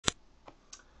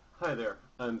Hi there,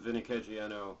 I'm Vinnie,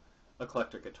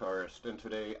 eclectic guitarist, and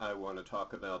today I want to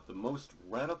talk about the most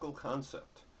radical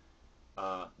concept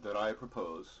that I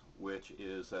propose, which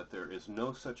is that there is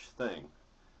no such thing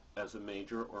as a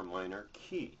major or minor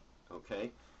key. Okay?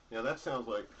 Now that sounds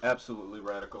like absolutely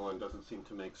radical and doesn't seem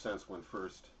to make sense when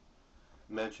first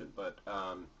mentioned, but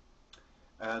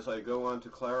as I go on to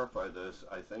clarify this,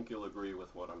 I think you'll agree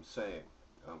with what I'm saying.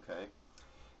 Okay?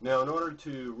 Now, in order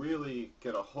to really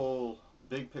get a whole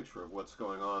big picture of what's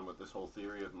going on with this whole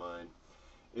theory of mine,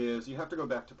 is you have to go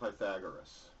back to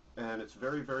Pythagoras. And it's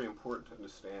very, very important to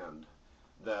understand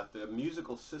that the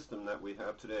musical system that we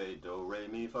have today, do, re,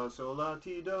 mi, fa, sol, la,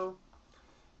 ti, do,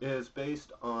 is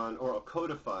based on, or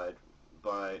codified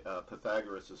by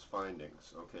Pythagoras'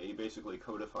 findings. Okay, he basically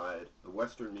codified the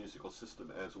Western musical system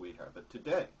as we have it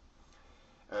today.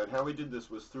 And how he did this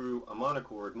was through a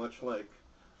monochord, much like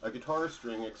a guitar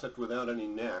string, except without any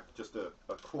neck, just a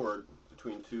chord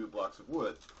between two blocks of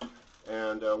wood.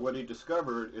 And what he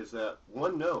discovered is that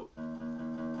one note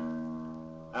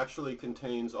actually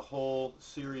contains a whole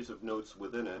series of notes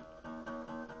within it.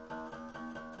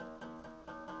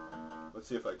 Let's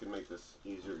see if I can make this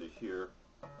easier to hear.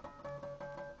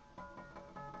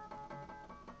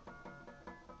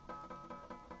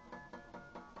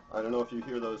 I don't know if you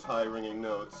hear those high ringing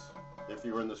notes. If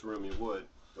you were in this room, you would.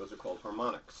 Those are called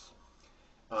harmonics.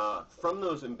 From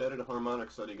those embedded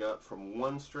harmonics that he got from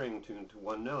one string tuned to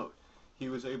one note, he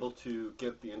was able to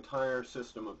get the entire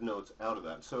system of notes out of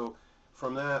that. So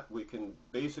from that, we can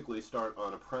basically start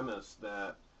on a premise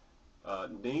that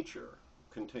nature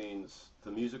contains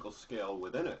the musical scale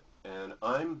within it. And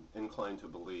I'm inclined to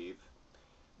believe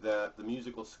that the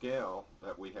musical scale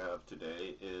that we have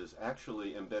today is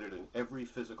actually embedded in every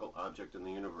physical object in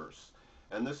the universe.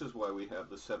 And this is why we have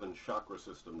the 7 chakra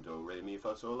system, do, re, mi,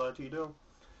 fa, sol, la, ti, do.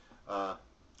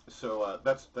 So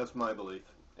that's my belief,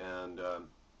 and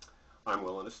I'm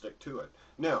willing to stick to it.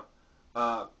 Now,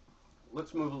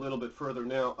 let's move a little bit further.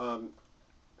 Now,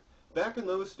 back in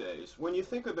those days, when you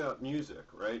think about music,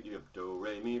 right, you have do,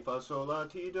 re, mi, fa, sol, la,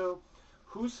 ti, do.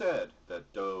 Who said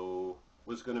that do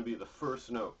was going to be the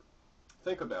first note?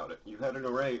 Think about it. You had an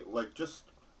array, like just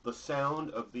the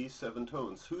sound of these 7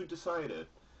 tones. Who decided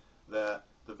that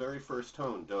the very first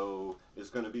tone, do, is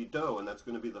going to be do, and that's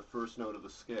going to be the first note of the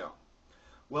scale?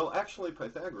 Well, actually,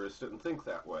 Pythagoras didn't think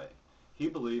that way. He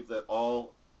believed that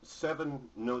all 7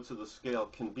 notes of the scale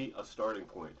can be a starting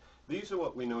point. These are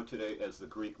what we know today as the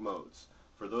Greek modes.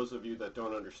 For those of you that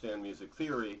don't understand music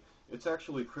theory, it's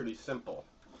actually pretty simple.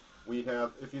 We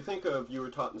have, if you think of, you were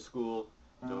taught in school,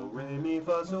 do, re, mi,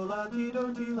 fa, sol, la, ti,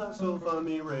 do, ti, la, sol, fa,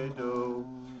 mi, re, do.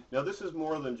 Now this is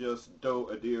more than just do,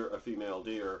 a deer, a female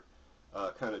deer,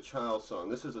 kind of child song.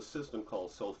 This is a system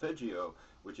called solfeggio,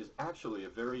 which is actually a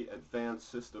very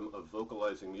advanced system of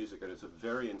vocalizing music, and it's a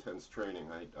very intense training.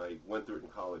 I went through it in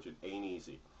college. It ain't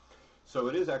easy. So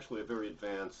it is actually a very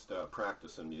advanced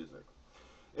practice in music.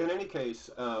 In any case,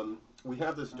 we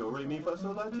have this do, re, mi, fa,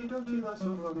 sol, la, ti, do, ti, la,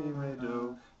 sol, fa, mi, re,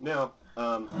 do. Now,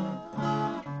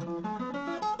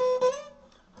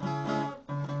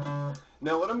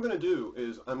 now what I'm going to do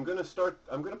is I'm going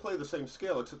to play the same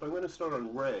scale, except I'm going to start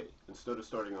on re instead of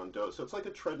starting on do. So it's like a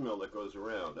treadmill that goes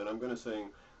around, and I'm going to sing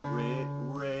re,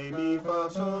 re, mi, fa,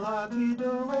 sol, la, ti,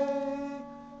 do, re.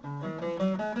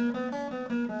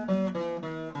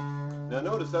 Now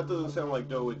notice that doesn't sound like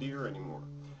do, a deer anymore.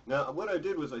 Now what I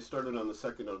did was I started on the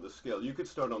 2nd note of the scale. You could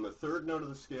start on the 3rd note of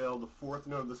the scale, the 4th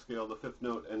note of the scale, the 5th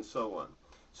note, and so on.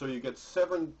 So you get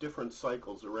 7 different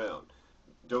cycles around.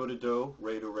 Do to do,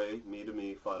 re to re, mi to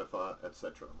mi, fa to fa,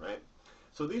 etc. Right?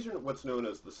 So these are what's known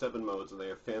as the 7 modes, and they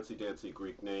have fancy-dancy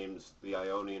Greek names: the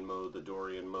Ionian mode, the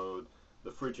Dorian mode,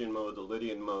 the Phrygian mode, the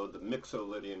Lydian mode, the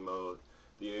Mixo-Lydian mode,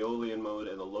 the Aeolian mode,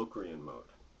 and the Locrian mode.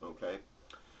 Okay?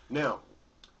 Now,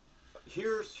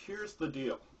 here's the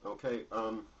deal. Okay?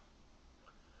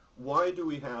 Why do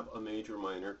we have a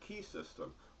major-minor key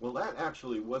system? Well, that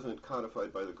actually wasn't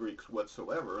codified by the Greeks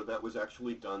whatsoever. That was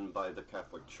actually done by the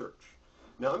Catholic Church.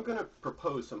 Now, I'm going to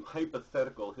propose some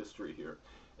hypothetical history here.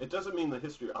 It doesn't mean the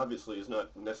history, obviously, is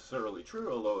not necessarily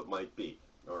true, although it might be.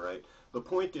 All right? The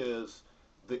point is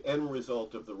the end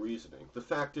result of the reasoning. The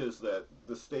fact is that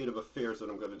the state of affairs that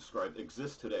I'm going to describe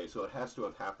exists today, so it has to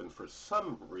have happened for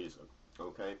some reason.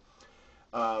 Okay?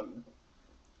 All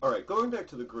right, going back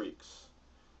to the Greeks.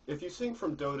 If you sing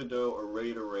from do to do, or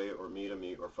re to re, or mi to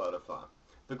mi, or fa to fa,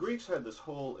 the Greeks had this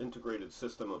whole integrated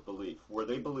system of belief where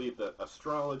they believed that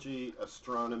astrology,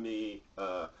 astronomy,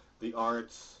 the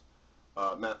arts,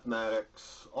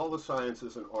 mathematics, all the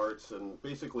sciences and arts, and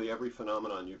basically every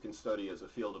phenomenon you can study as a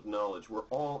field of knowledge were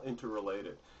all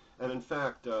interrelated. And in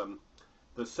fact,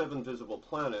 the 7 visible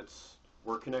planets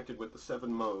were connected with the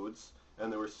 7 modes,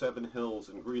 and there were 7 hills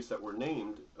in Greece that were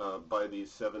named by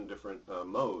these 7 different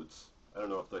modes. I don't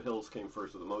know if the hills came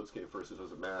first or the modes came first, it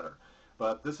doesn't matter.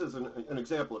 But this is an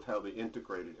example of how they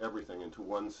integrated everything into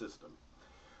one system.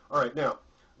 All right, now,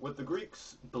 what the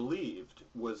Greeks believed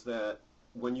was that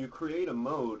when you create a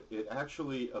mode, it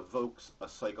actually evokes a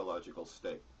psychological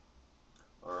state.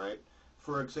 All right?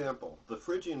 For example, the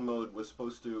Phrygian mode was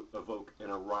supposed to evoke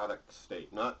an erotic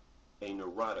state, not a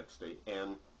neurotic state,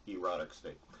 an erotic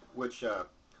state, which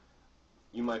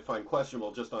you might find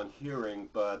questionable just on hearing,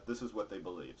 but this is what they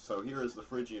believe. So here is the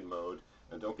Phrygian mode,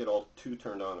 and don't get all too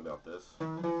turned on about this.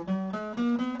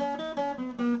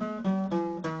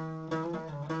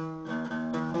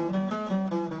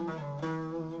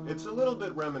 It's a little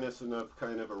bit reminiscent of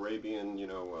kind of Arabian,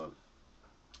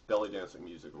 belly dancing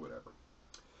music or whatever.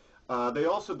 They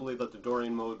also believe that the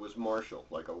Dorian mode was martial,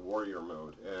 like a warrior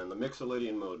mode, and the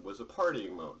Mixolydian mode was a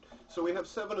partying mode. So we have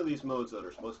 7 of these modes that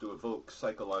are supposed to evoke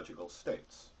psychological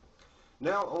states.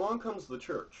 Now along comes the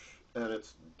church, and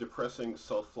its depressing,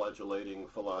 self-flagellating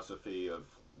philosophy of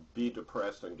be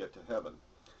depressed and get to heaven.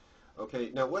 Okay,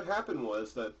 now what happened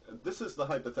was that, this is the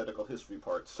hypothetical history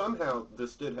part. Somehow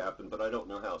this did happen, but I don't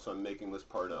know how, so I'm making this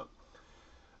part up.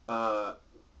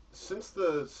 Since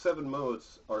the 7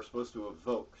 modes are supposed to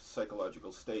evoke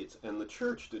psychological states, and the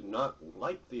church did not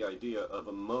like the idea of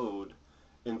a mode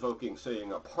invoking,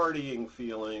 saying, a partying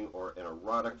feeling or an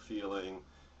erotic feeling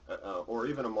or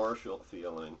even a martial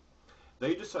feeling,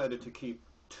 they decided to keep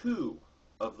 2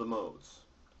 of the modes,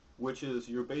 which is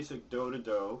your basic do to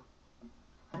do,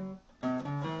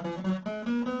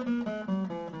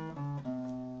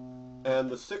 and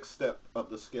the 6th step of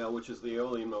the scale, which is the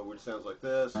Aeolian mode, which sounds like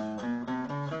this.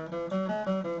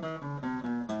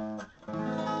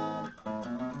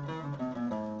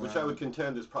 Which I would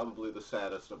contend is probably the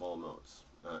saddest of all modes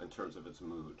in terms of its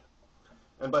mood.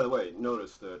 And by the way,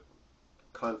 notice the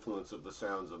confluence of the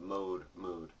sounds of mode,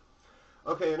 mood.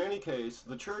 Okay, in any case,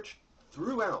 the church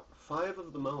threw out 5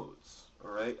 of the modes, all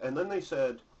right? And then they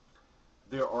said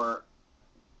there are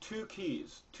 2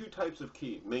 keys, 2 types of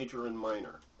key, major and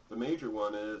minor. The major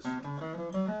one is,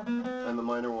 and the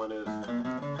minor one is.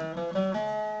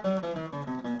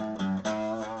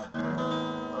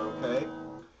 Okay?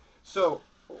 So,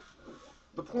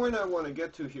 the point I want to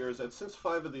get to here is that since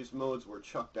 5 of these modes were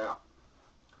chucked out,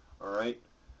 all right,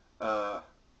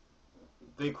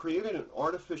 they created an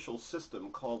artificial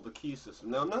system called the key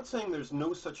system. Now, I'm not saying there's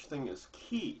no such thing as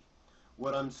key.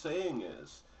 What I'm saying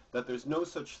is that there's no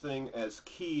such thing as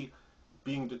key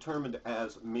being determined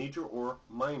as major or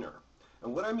minor.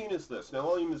 And what I mean is this. Now,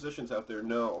 all you musicians out there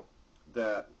know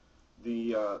that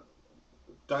the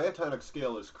diatonic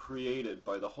scale is created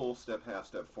by the whole step, half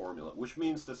step formula, which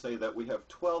means to say that we have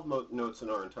 12 notes in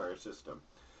our entire system.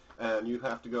 And you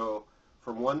have to go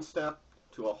from 1 step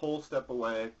to a whole step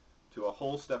away, to a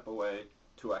whole step away,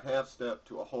 to a half step,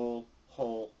 to a whole,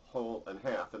 and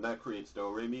half. And that creates do,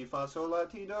 re, mi, fa, sol, la,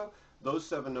 ti, do. Those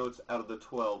 7 notes out of the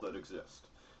 12 that exist.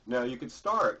 Now you could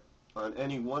start on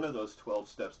any one of those 12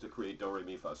 steps to create do, re,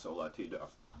 mi, fa, sol, la, ti, do.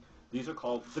 These are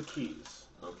called the keys,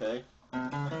 okay?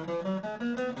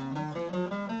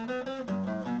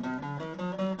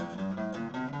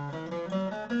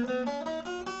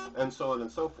 And so on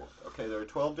and so forth. Okay, there are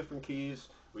 12 different keys.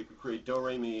 We could create do,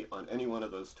 re, mi on any one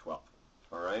of those 12,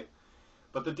 all right?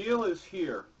 But the deal is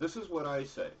here, this is what I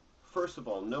say. First of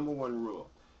all, number 1 rule,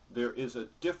 there is a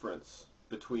difference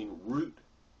between root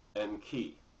and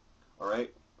key. All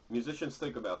right? Musicians,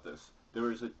 think about this.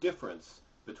 There is a difference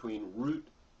between root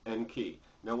and key.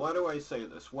 Now, why do I say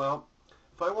this? Well,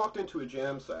 if I walked into a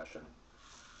jam session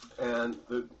and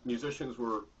the musicians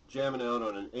were jamming out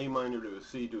on an A minor to a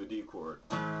C to a D chord,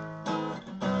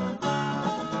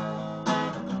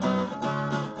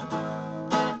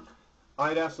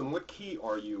 I'd ask them, what key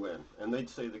are you in? And they'd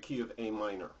say the key of A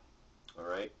minor. All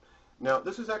right? Now,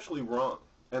 this is actually wrong.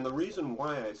 And the reason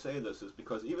why I say this is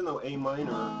because even though A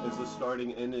minor is the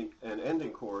starting and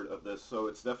ending chord of this, so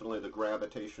it's definitely the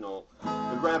gravity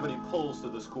pulls to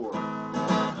this chord.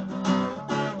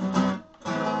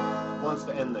 Wants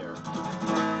to end there.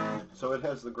 So it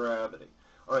has the gravity.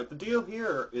 All right, the deal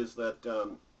here is that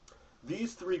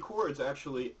these 3 chords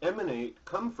actually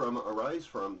arise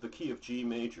from the key of G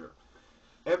major.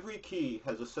 Every key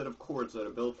has a set of chords that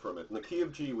are built from it. In the key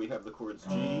of G, we have the chords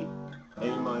G,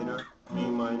 A minor, B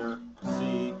minor,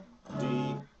 C,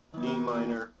 D, E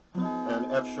minor,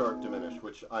 and F sharp diminished,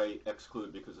 which I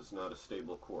exclude because it's not a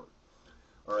stable chord.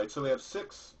 All right, so we have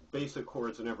 6 basic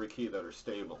chords in every key that are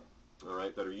stable, all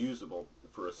right, that are usable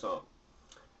for a song.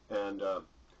 And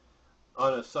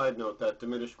on a side note, that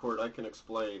diminished chord, I can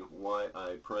explain why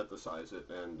I parenthesize it,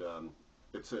 and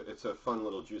it's a fun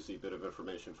little juicy bit of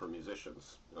information for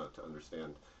musicians to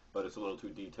understand, but it's a little too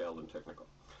detailed and technical.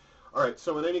 All right,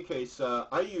 so in any case,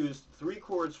 I used 3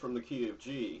 chords from the key of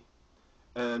G,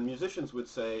 and musicians would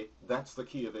say that's the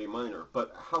key of A minor,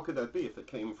 but how could that be if it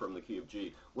came from the key of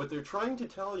G? What they're trying to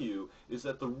tell you is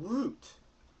that the root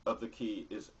of the key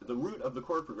is, the root of the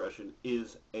chord progression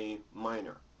is A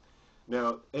minor.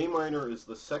 Now, A minor is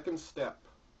the second step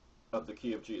of the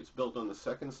key of G. It's built on the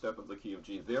second step of the key of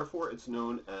G. Therefore, it's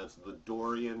known as the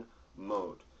Dorian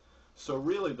mode. So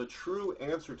really, the true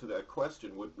answer to that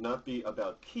question would not be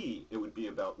about key, it would be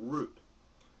about root.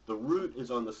 The root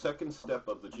is on the second step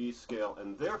of the G scale,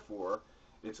 and therefore,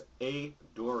 it's A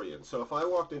Dorian. So if I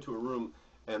walked into a room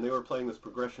and they were playing this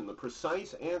progression, the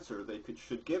precise answer they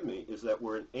should give me is that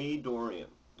we're in A Dorian,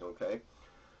 okay?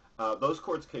 Those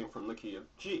chords came from the key of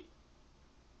G.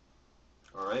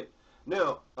 All right?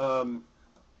 Now, around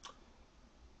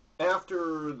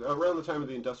the time of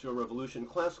the Industrial Revolution,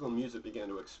 classical music began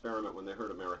to experiment when they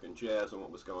heard American jazz and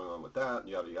what was going on with that,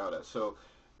 yada yada. So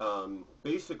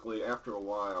basically, after a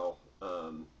while,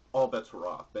 all bets were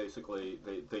off. Basically,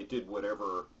 they did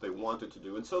whatever they wanted to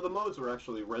do. And so the modes were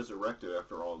actually resurrected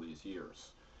after all these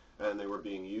years, and they were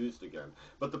being used again.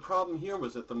 But the problem here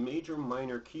was that the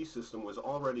major-minor key system was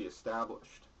already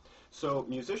established. So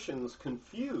musicians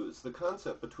confuse the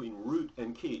concept between root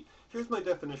and key. Here's my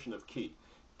definition of key.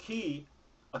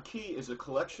 A key is a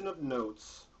collection of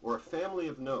notes, or a family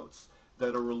of notes,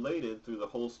 that are related through the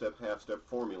whole step, half step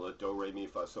formula, do, re, mi,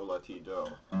 fa, sol, la, ti, do.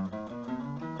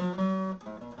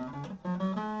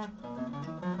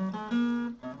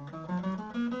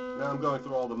 Now I'm going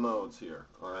through all the modes here,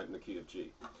 all right, in the key of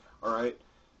G. All right,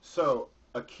 so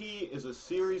a key is a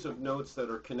series of notes that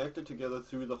are connected together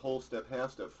through the whole step,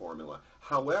 half step formula.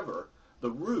 However,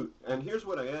 the root, and here's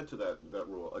what I add to that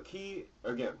rule. A key,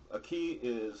 again, a key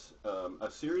is a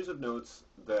series of notes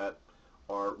that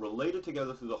are related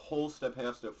together through the whole step,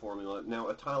 half step formula. Now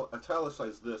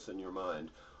italicize this in your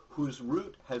mind, whose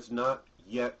root has not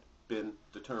yet been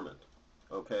determined,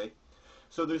 okay?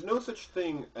 So there's no such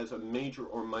thing as a major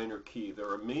or minor key. There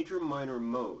are major, minor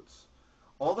modes.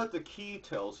 All that the key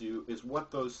tells you is what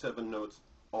those 7 notes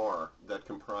are that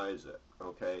comprise it,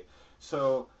 okay?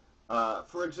 So,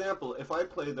 for example, if I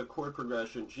play the chord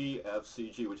progression G, F, C,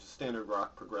 G, which is standard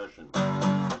rock progression.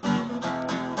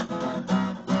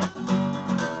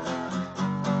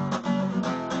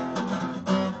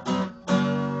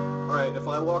 Alright, if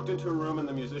I walked into a room and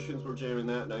the musicians were jamming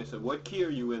that and I said, what key are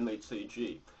you in? They'd say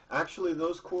G. Actually,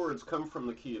 those chords come from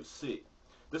the key of C.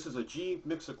 This is a G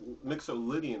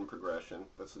mixolydian progression,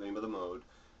 that's the name of the mode,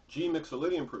 G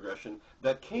mixolydian progression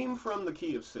that came from the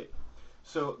key of C.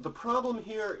 So the problem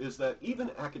here is that even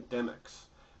academics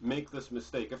make this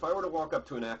mistake. If I were to walk up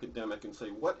to an academic and say,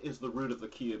 what is the root of the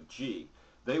key of G?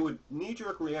 They would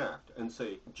knee-jerk react and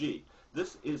say, G.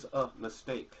 This is a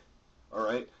mistake, all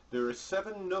right? There are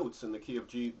 7 notes in the key of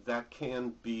G that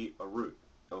can be a root,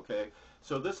 okay?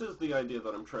 So this is the idea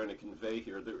that I'm trying to convey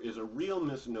here. There is a real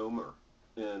misnomer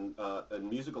in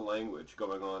musical language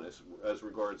going on as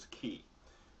regards key,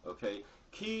 okay?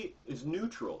 Key is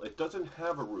neutral. It doesn't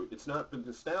have a root. It's not been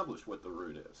established what the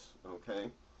root is, okay?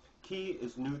 Key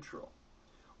is neutral.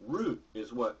 Root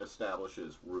is what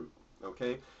establishes root,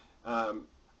 okay?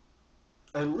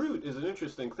 And root is an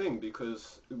interesting thing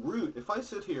because root, if I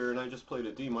sit here and I just played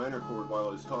a D minor chord while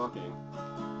I was talking,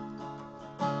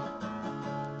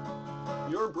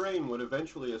 your brain would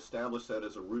eventually establish that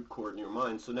as a root chord in your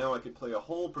mind, so now I could play a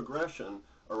whole progression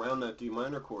around that D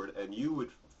minor chord and you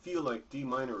would feel like D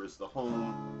minor is the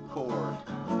home chord.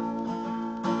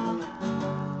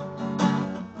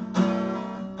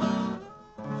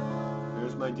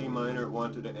 There's my D minor, it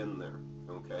wanted to end there,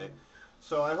 okay?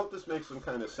 So I hope this makes some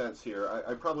kind of sense here.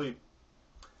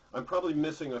 I'm probably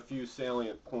missing a few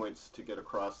salient points to get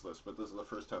across this, but this is the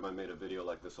first time I made a video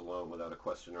like this alone without a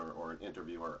questioner or an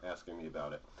interviewer asking me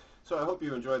about it. So I hope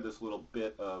you enjoyed this little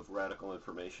bit of radical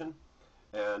information.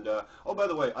 And oh, by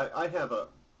the way, I have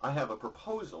a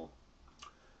proposal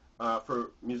for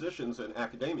musicians in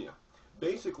academia.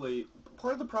 Basically,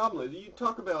 part of the problem is you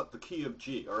talk about the key of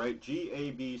G, all right? G, A,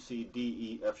 B, C, D,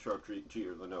 E, F sharp, G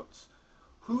are the notes.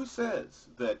 Who says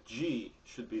that G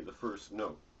should be the first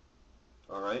note?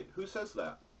 All right? Who says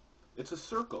that? It's a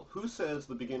circle. Who says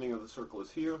the beginning of the circle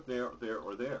is here, there,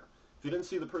 or there? If you didn't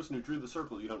see the person who drew the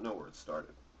circle, you don't know where it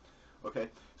started. Okay?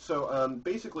 So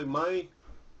basically my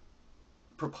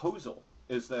proposal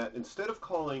is that instead of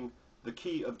calling the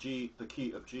key of G the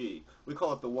key of G, we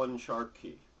call it the 1 sharp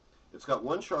key. It's got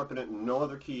 1 sharp in it and no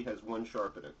other key has 1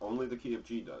 sharp in it. Only the key of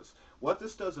G does. What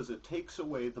this does is it takes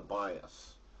away the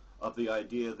bias of the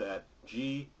idea that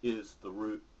G is the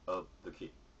root of the key.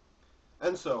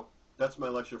 And so, that's my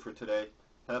lecture for today.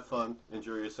 Have fun,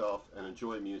 enjoy yourself, and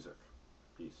enjoy music.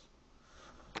 Peace.